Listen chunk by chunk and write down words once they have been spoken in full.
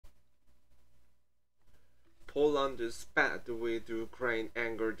Poland's spat with Ukraine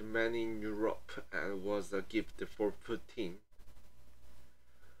angered many in Europe and was a gift for Putin.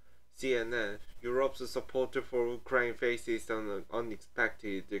 CNN, Europe's support for Ukraine faces an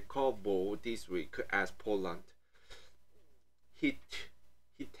unexpected curveball this week as Poland.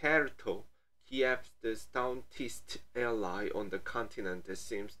 Hitherto, Kiev's stoutest ally on the continent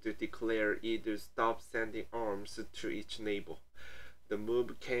seems to declare it will stop sending arms to its neighbor. The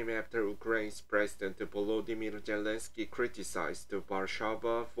move came after Ukraine's President Volodymyr Zelensky criticized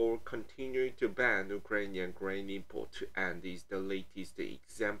Warsaw for continuing to ban Ukrainian grain import and is the latest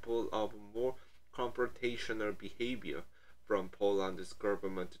example of more confrontational behavior from Poland's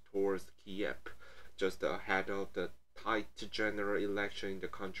government towards Kiev, just ahead of the tight general election in the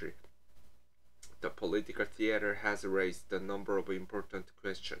country. The political theater has raised a number of important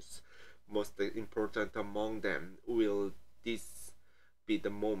questions. Most important among them, will this be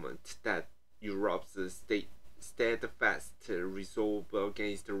the moment that Europe's steadfast resolve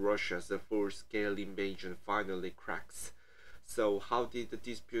against Russia's full-scale invasion finally cracks? So how did the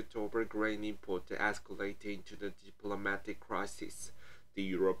dispute over grain import escalate into the diplomatic crisis? The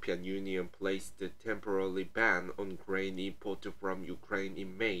European Union placed a temporary ban on grain import from Ukraine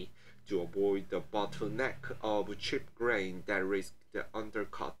in May to avoid the bottleneck of cheap grain that risked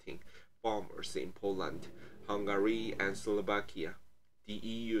undercutting farmers in Poland, Hungary, and Slovakia. The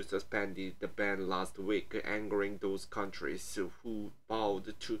EU suspended the ban last week, angering those countries who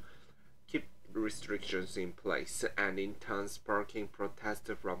vowed to keep restrictions in place and in turn sparking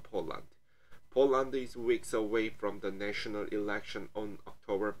protests from Poland. Poland is weeks away from the national election on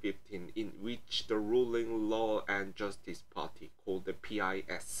October 15, in which the ruling Law and Justice Party, called the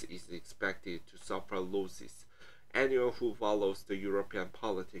PIS, is expected to suffer losses. Anyone who follows the European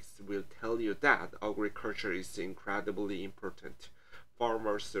politics will tell you that agriculture is incredibly important.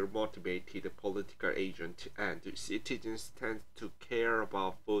 Farmers are motivated political agents, and citizens tend to care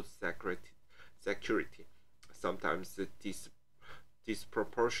about food security, sometimes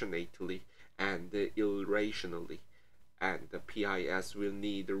disproportionately and irrationally, and the PIS will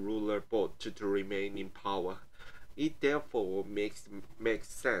need the ruler vote to remain in power. It therefore makes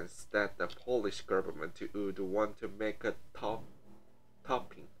sense that the Polish government would want to make a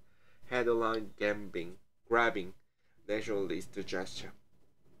topping, headline-grabbing nationalist gesture.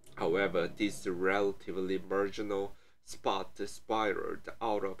 However, this relatively marginal spot spiraled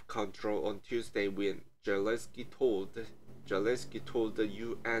out of control on Tuesday when Zelensky told the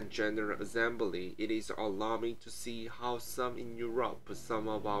UN General Assembly it is alarming to see how some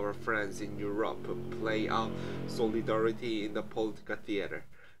of our friends in Europe, play out solidarity in the political theater,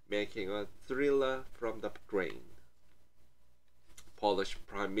 making a thriller from the grain. Polish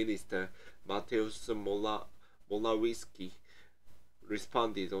Prime Minister Mateusz Morawiecki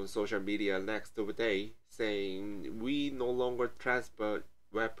responded on social media next day, saying, "We no longer transport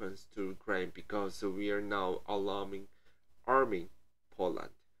weapons to Ukraine because we are now arming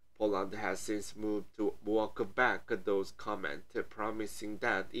Poland." Poland has since moved to walk back those comments, promising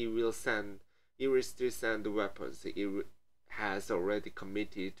that it will still send weapons it has already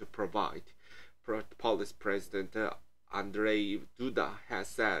committed to provide. Polish President Andrzej Duda has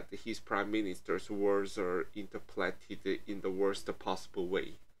said his prime minister's words are interpreted in the worst possible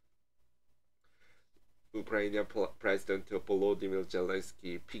way. Ukrainian President Volodymyr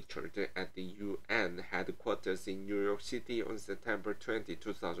Zelensky, pictured at the UN headquarters in New York City on September 20,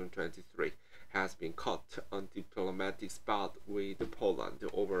 2023, has been caught on diplomatic spat with Poland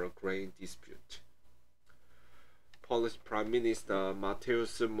over a grain dispute. Polish Prime Minister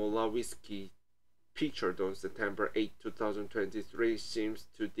Mateusz Morawiecki, pictured on September 8, 2023, seems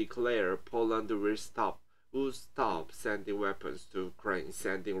to declare Poland will stop sending weapons to Ukraine,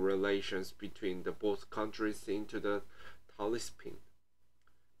 sending relations between the both countries into the tailspin.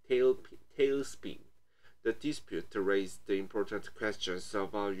 The dispute raised the important questions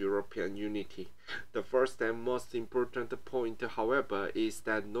about European unity. The first and most important point, however, is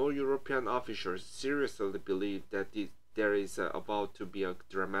that no European officials seriously believe that there is about to be a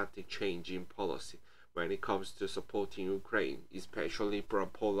dramatic change in policy when it comes to supporting Ukraine, especially from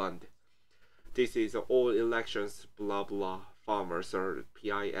Poland. This is all elections, blah blah. Farmers are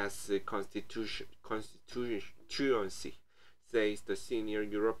PIS constituency, says the senior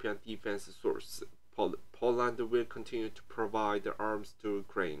European defense source. Poland will continue to provide arms to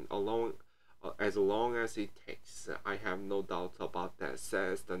Ukraine as long as it takes. I have no doubt about that,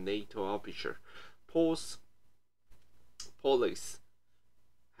 says the NATO officer. Police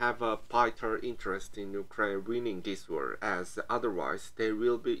have a vital interest in Ukraine winning this war, as otherwise they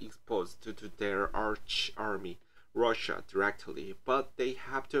will be exposed to their arch army, Russia, directly. But they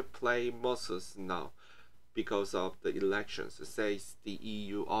have to play muscles now. because of the elections, says the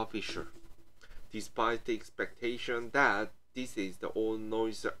EU official. Despite the expectation that this is the all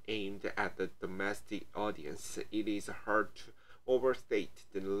noise aimed at the domestic audience, it is hard to overstate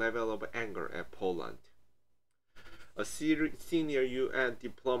the level of anger at Poland. A senior UN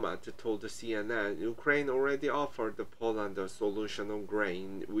diplomat told CNN Ukraine already offered Poland a solution on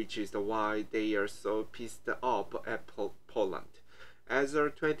grain, which is why they are so pissed off at Poland. As are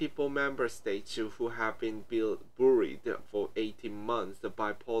 24 member states who have been buried for 18 months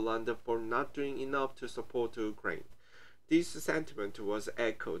by Poland for not doing enough to support Ukraine. This sentiment was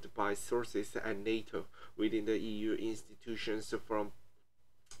echoed by sources at NATO, within the EU institutions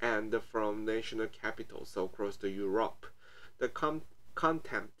and from national capitals across Europe. The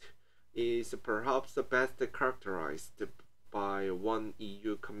contempt is perhaps best characterized by one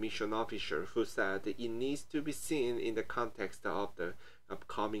EU Commission official who said it needs to be seen in the context of the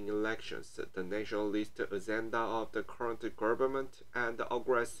upcoming elections, the nationalist agenda of the current government, and the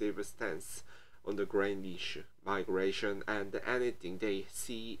aggressive stance on the grain issue, migration, and anything they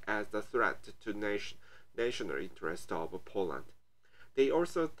see as a threat to national interest of Poland. They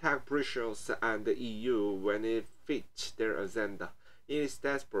also attack Brussels and the EU when it fits their agenda. It is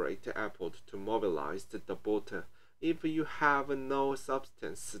desperate effort to mobilize the voter. If you have no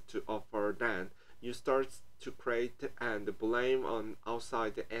substance to offer, then you start to create and blame on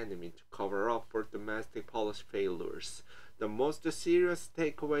outside the enemy to cover up for domestic policy failures. The most serious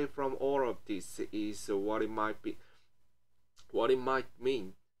takeaway from all of this is what it might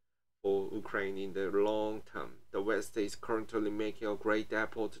mean for Ukraine in the long term. The West is currently making a great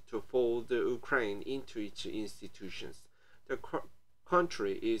effort to fold Ukraine into its institutions. The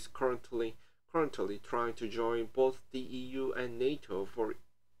country is currently trying to join both the EU and NATO, for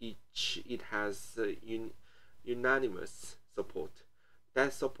each it has unanimous support.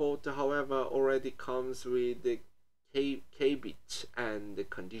 That support, however, already comes with the caveats and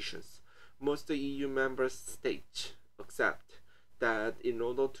conditions. Most EU member states accept that in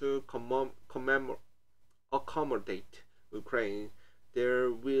order to accommodate Ukraine, there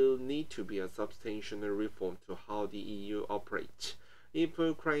will need to be a substantial reform to how the EU operates. If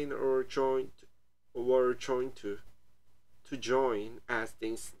Ukraine were to join as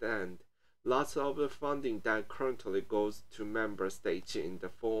things stand, lots of the funding that currently goes to member states in the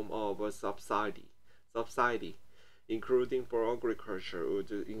form of a subsidy, including for agriculture, would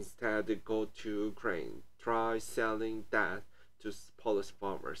instead go to Ukraine. Try selling that to Polish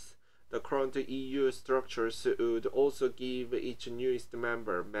farmers. The current EU structures would also give each newest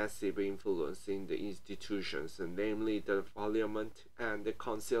member massive influence in the institutions, namely the Parliament and the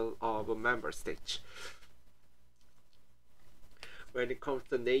Council of Member States. When it comes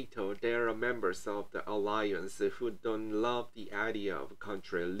to NATO, there are members of the alliance who don't love the idea of a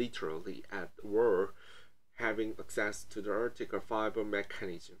country literally at war having access to the Article 5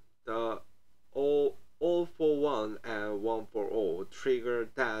 mechanism. The all for one and one for all trigger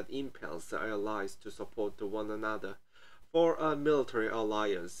that impels the allies to support one another. For a military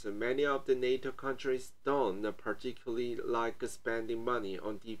alliance, many of the NATO countries don't particularly like spending money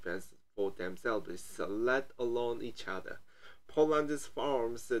on defense for themselves, let alone each other. Poland's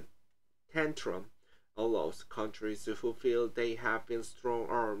arms tantrum allows countries who feel they have been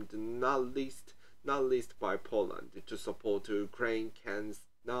strong-armed, not least by Poland, to support Ukraine can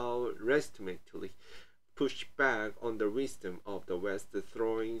now legitimately push back on the wisdom of the West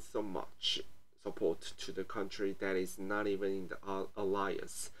throwing so much support to the country that is not even in the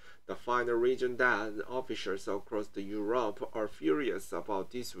alliance. The final reason that officials across Europe are furious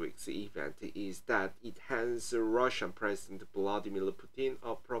about this week's event is that it hands Russian President Vladimir Putin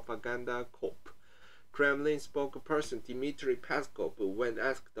a propaganda coup. Kremlin spokesperson Dmitry Peskov, when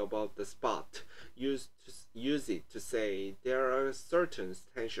asked about the spat, used it to say there are certain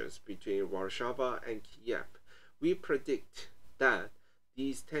tensions between Warsaw and Kiev. We predict that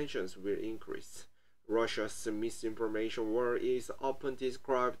these tensions will increase. Russia's misinformation war is often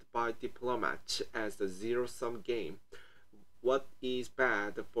described by diplomats as a zero-sum game. What is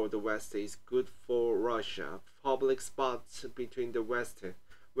bad for the West is good for Russia. Public spots between the West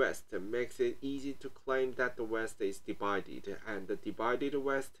makes it easy to claim that the West is divided, and the divided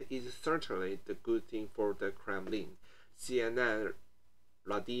West is certainly the good thing for the Kremlin. CNN,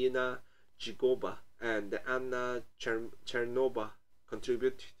 Radina Zhigova, and Anna Chernova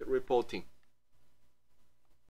contributed reporting.